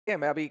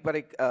मैं अभी एक बार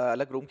एक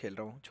अलग रूम खेल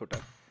रहा हूँ छोटा।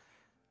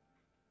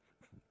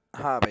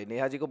 हाँ भाई,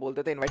 नेहा जी को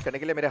बोलते थे इनवाइट करने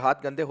के लिए, मेरे हाथ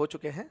गंदे हो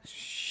चुके हैं।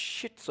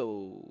 Shit so.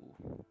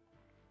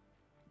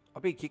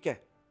 अबे ये क्या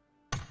है?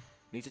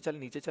 नीचे चल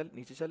नीचे चल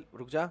नीचे चल,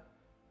 रुक जा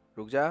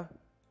रुक जा।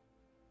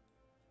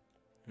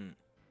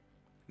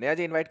 नेहा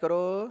जी इनवाइट करो।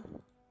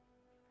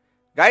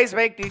 गाइस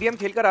मैं एक टीडीएम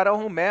खेल कर आ रहा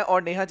हूँ, मैं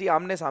और नेहा जी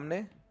आमने सामने।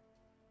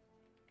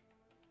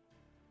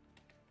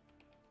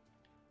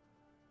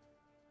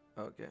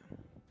 ओके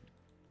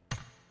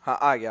हाँ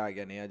आ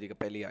गया नेहा जी का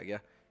पहले ही आ गया।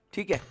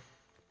 ठीक है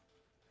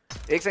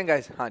एक सेकंड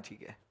गाइस, हाँ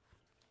ठीक है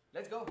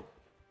लेट्स गो।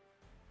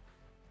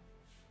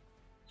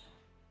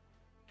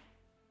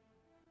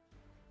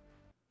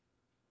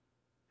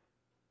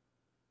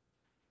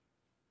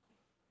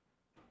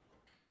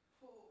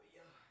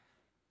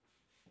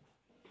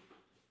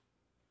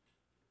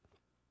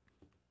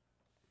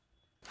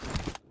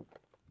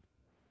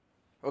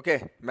 ओके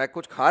मैं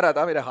कुछ खा रहा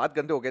था, मेरे हाथ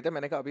गंदे हो गए थे,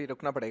 मैंने कहा अभी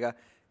रुकना पड़ेगा।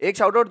 एक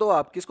शाउट आउट दो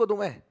आप, किसको दूं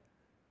मैं?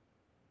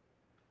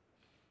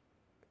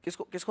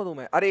 किसको किसको दूं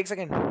मैं? अरे एक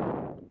second.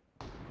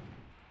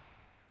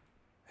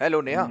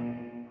 Hello Neha,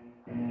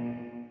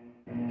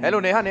 hello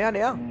Neha Neha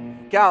Neha,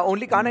 क्या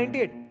ओनली का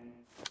 98?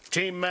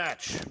 Team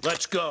match,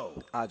 let's go.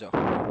 आ जाओ।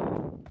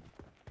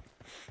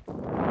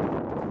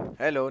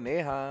 Hello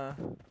Neha.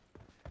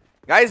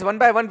 Guys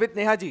 1 by 1 with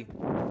Neha ji.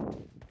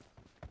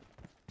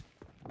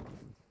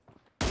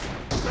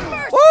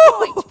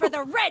 Point for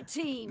the red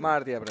team.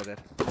 मार दिया ब्रदर।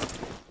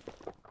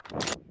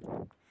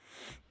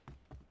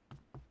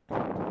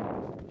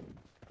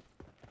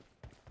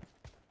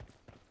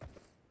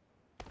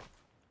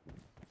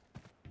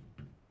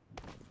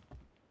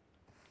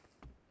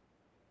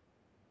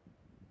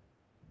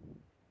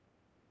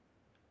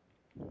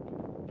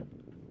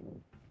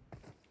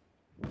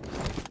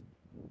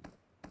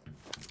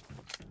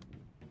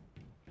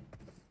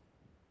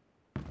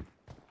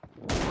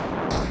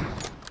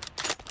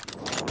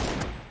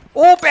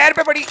 ओ पैर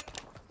पे पड़ी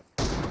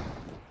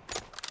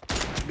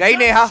गई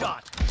नेहा,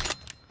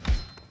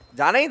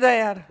 जाना ही था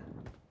यार।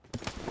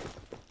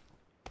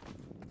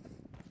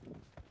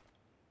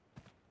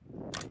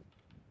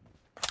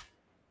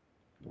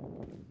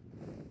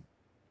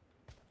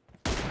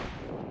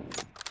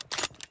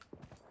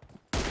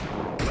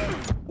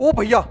 ओ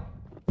भैया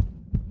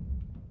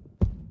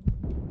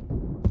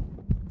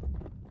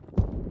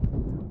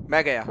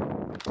मैं गया।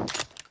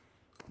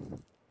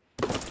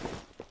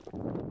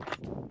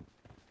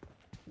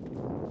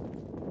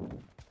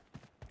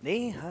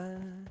 नेहा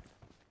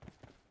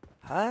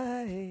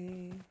हाय।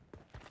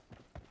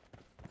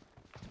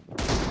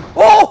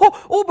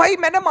 ओ भाई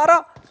मैंने मारा,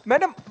 मैं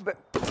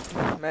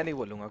नहीं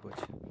बोलूंगा कुछ।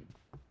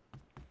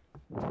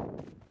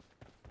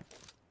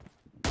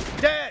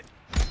 Dead.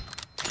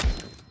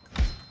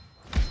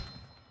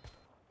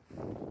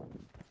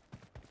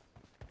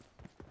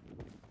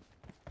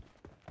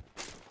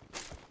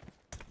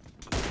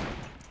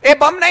 ए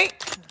बम नहीं।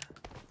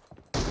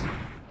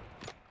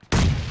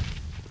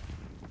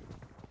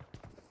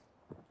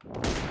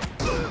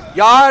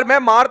 यार मैं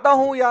मारता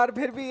हूं यार,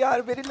 फिर भी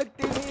यार मेरी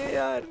लगती नहीं है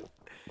यार।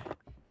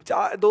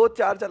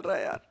 2-4 चल रहा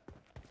है यार।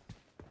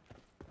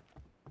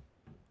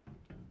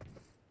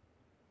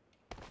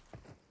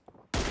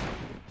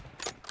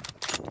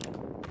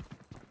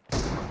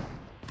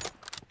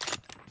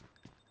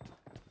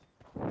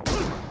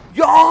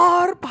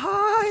 यार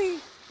भाई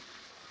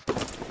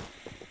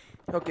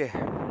ओके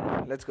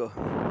लेट्स गो।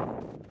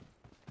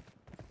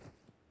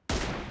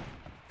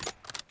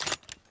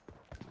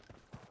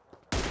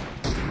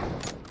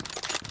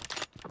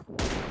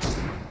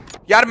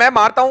 यार मैं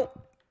मारता हूं।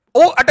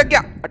 ओ अटक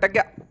गया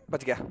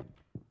बच गया।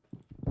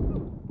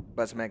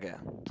 बस मैं गया।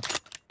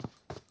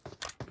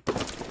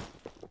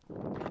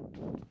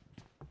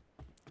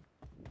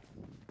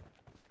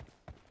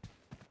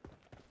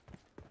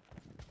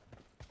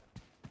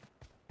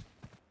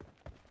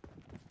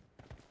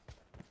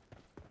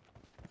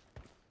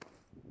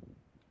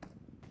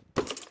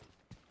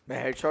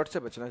 मैं हेडशॉट से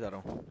बचना चाह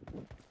रहा हूं।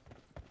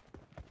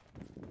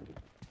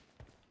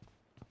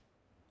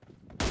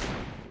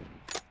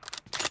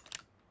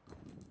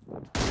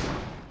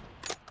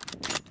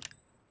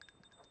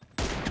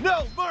 No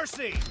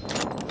mercy.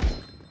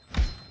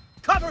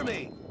 Cover me.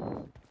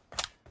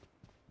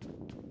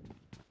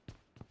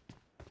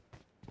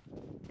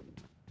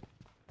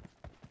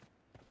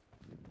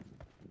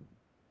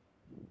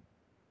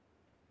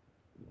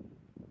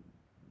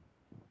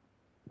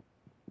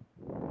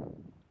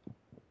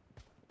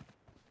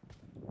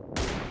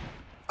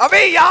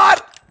 अबे यार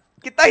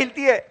कितना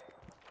हिलती है,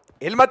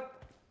 हिल मत।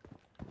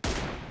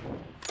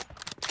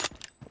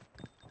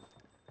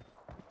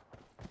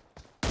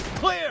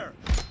 Clear.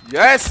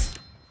 Yes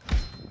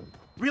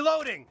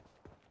Reloading.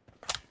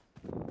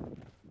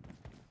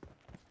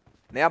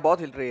 नया बहुत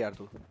हिल रही है यार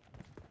तू।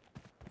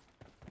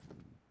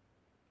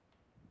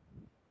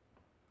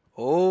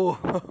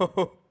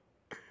 ओ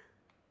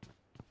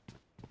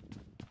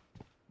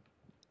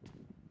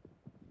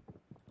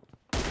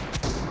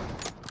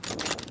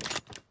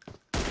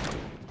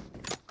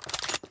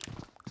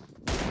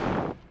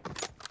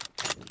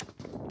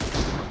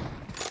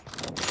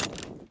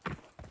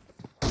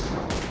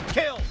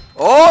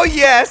Oh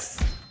yes,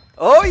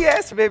 oh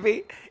yes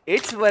baby,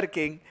 it's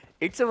working,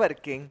 it's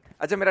working.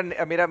 अच्छा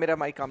मेरा मेरा मेरा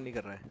माइक काम नहीं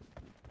कर रहा है.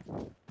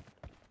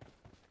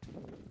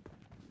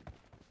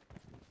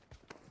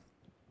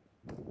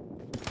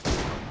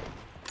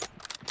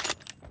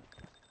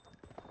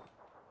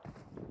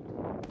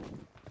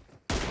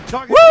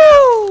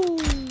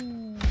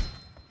 Woo!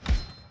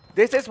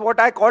 This is what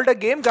I called a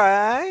game,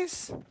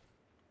 guys.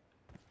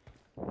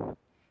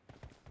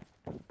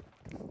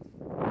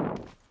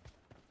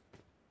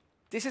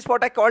 This is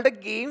what I called a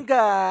game,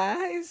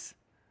 guys.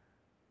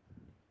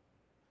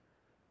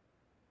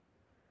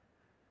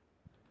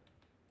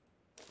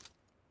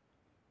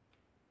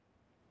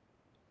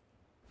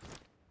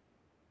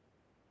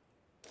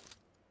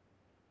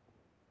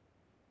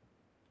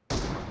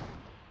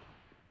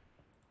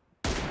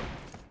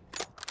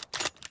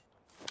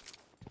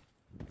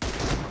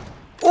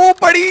 ओ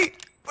पड़ी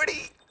पड़ी.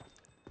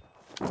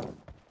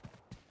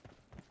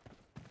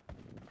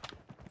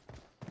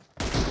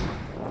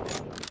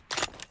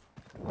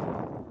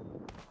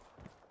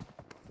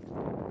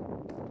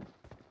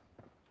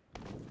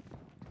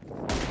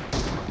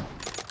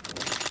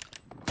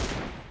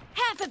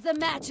 Half of the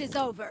match is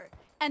over,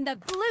 and the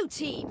blue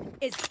team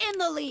is in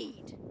the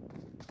lead.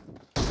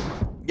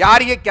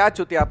 यार ये क्या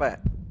चुतियापा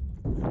है.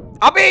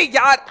 अबे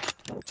यार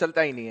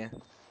चलता ही नहीं है.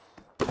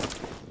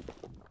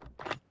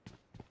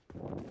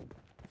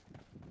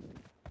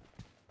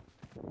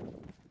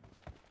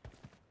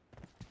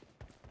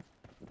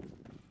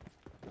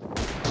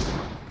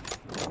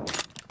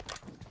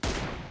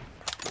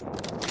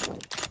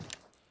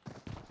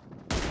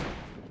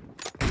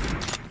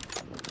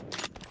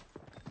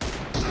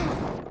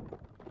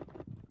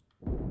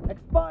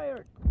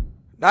 Expired.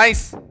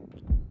 Nice.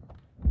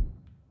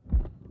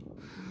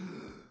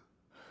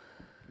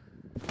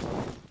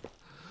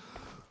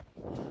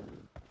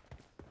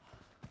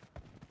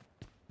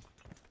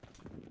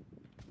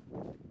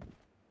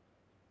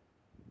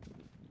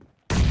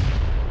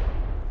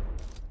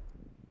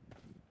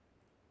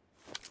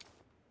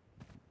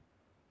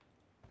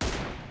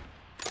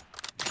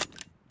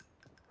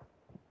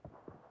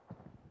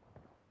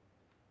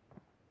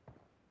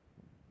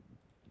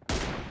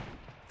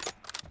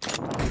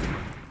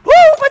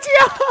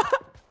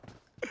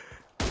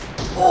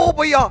 ओ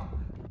भैया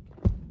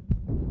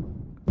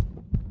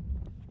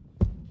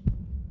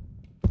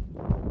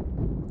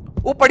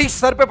वो पड़ी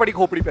सर पे पड़ी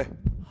खोपड़ी पे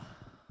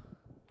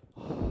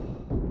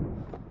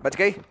बच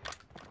गई.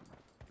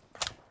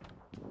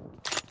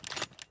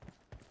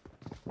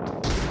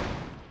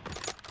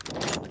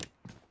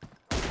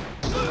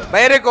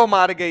 मेरे को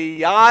मार गई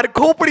यार,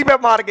 खोपड़ी पे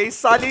मार गई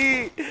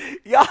साली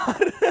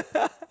यार.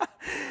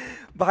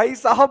 भाई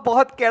साहब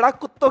बहुत केड़ा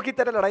कुत्तों की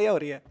तरह लड़ाई हो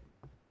रही है.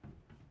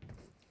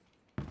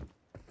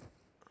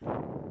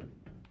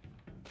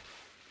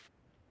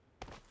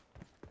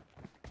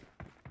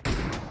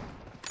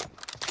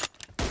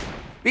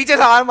 पीछे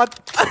से आ मत.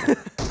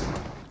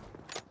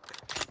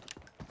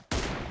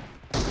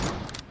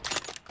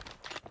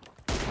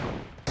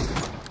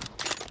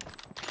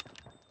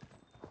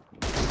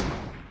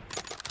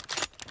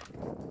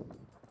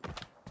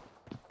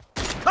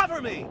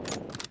 Cover me.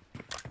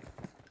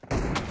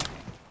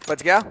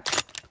 बच गया.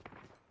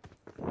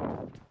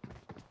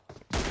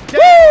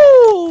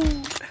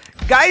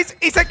 गाइस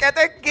इसे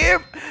कहते हैं गेम.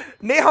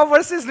 नेहा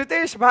वर्सेस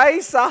रितेश.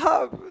 भाई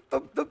साहब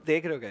तुम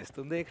देख रहे हो गाइस,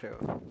 तुम देख रहे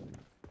हो.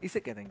 इसे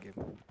कहते हैं गेम.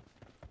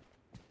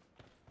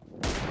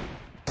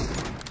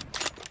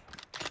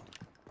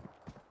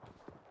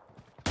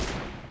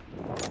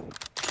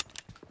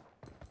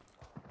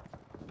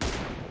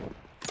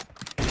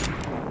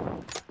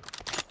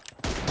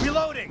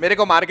 Reloading. मेरे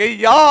को मार गई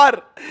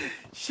यार.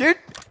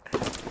 शिट.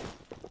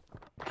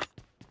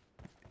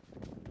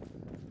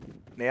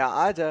 नेहा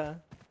आजा.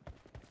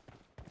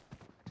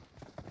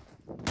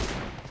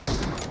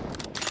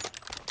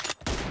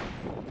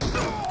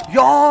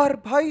 यार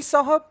भाई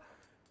साहब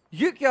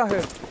ये क्या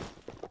है.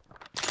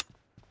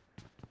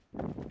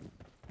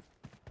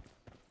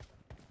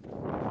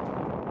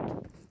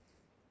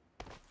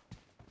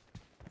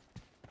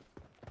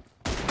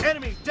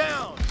 Enemy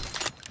down.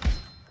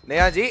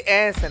 नेहा जी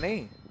ऐसे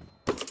नहीं.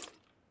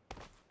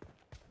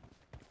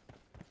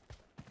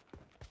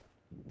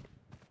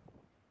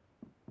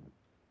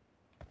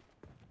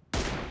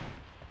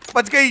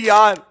 बच गई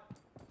यार.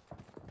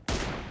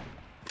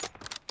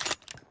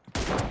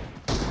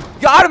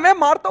 यार मैं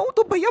मारता हूं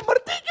तो भैया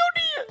मरती क्यों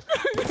नहीं है.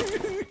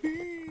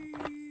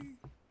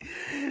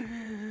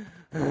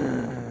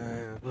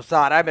 गुस्सा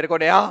आ रहा है मेरे को.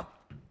 नेहा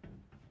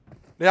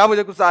नेहा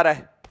मुझे गुस्सा आ रहा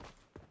है.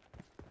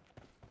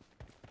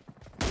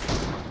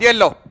 ये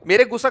लो.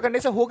 मेरे गुस्सा करने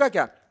से होगा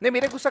क्या. नहीं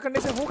मेरे गुस्सा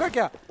करने से होगा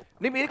क्या.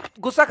 नहीं मेरे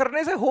गुस्सा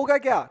करने से होगा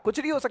क्या. कुछ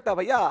नहीं हो सकता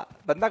भैया.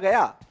 बंदा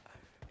गया.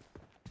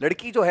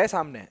 लड़की जो है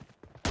सामने.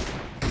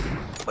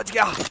 बच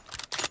गया.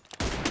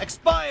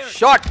 Expired.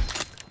 शॉट.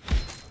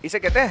 इसे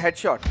कहते हैं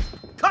हेडशॉट.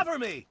 Cover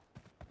me.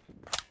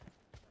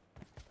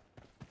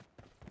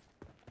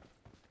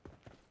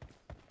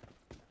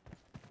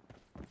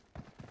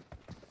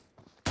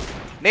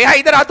 नेहा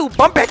इधर आ. तू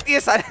बम फेंकती है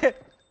सारे.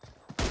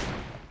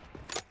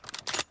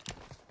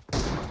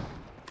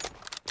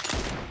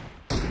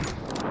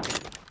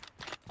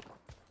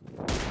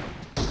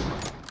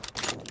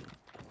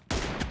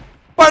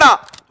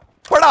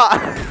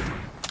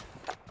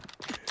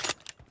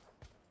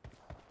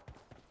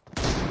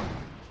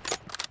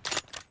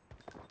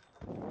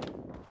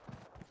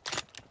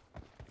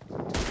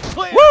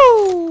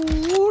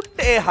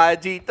 नेहा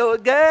जी तो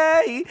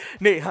गई,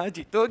 नेहा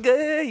जी तो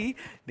गई,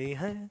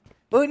 नेहा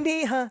ओ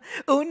नेहा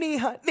ओ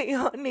नेहा,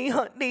 नेहा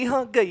नेहा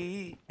नेहा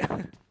गई।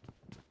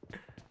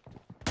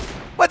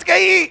 बच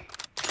गई।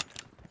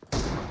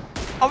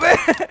 अबे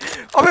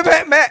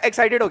अबे मैं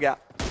एक्साइटेड हो गया।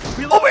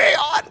 अबे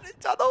यार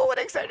ज्यादा ओवर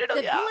एक्साइटेड हो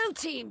The गया। blue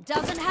team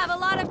doesn't have a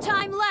lot of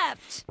time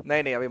left.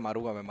 नहीं नहीं अबे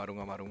मारूंगा मैं,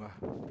 मारूंगा।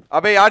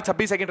 अबे यार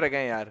 26 सेकंड रह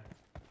गए यार।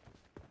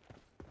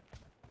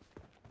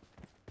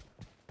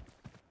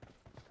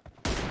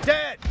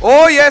 Dead. ओ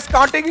यस,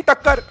 कांटे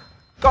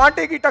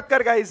की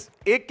टक्कर गाइस।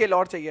 एक किल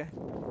और चाहिए।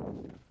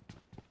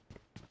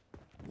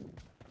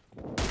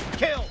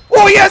 Kill.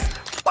 ओ यस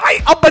भाई,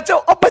 अब बचो।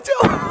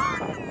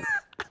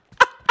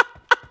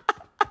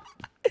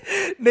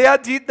 नया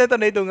जीतने तो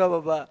नहीं दूंगा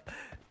बाबा,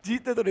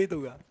 जीतने तो नहीं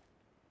दूंगा।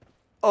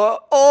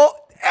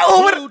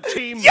 Over. Blue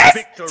team yes,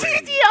 victory.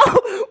 जीत गया।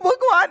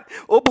 भगवान,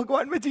 ओ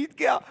भगवान मैं जीत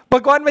गया।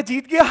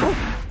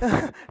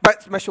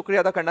 बस मैं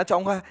शुक्रिया अदा करना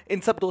चाहूंगा इन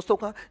सब दोस्तों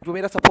का जो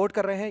मेरा सपोर्ट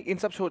कर रहे हैं, इन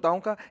सब श्रोताओं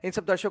का, इन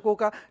सब दर्शकों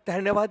का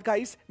धन्यवाद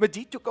गाइस। मैं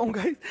जीत चुका हूं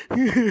गाइस।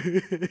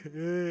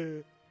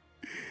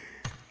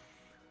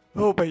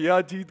 ओ भैया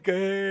जीत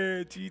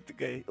गए।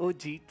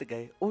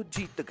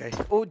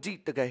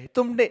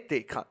 तुमने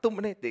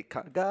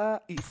देखा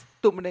गाइस,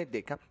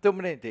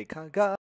 तुमने देखा गाइस।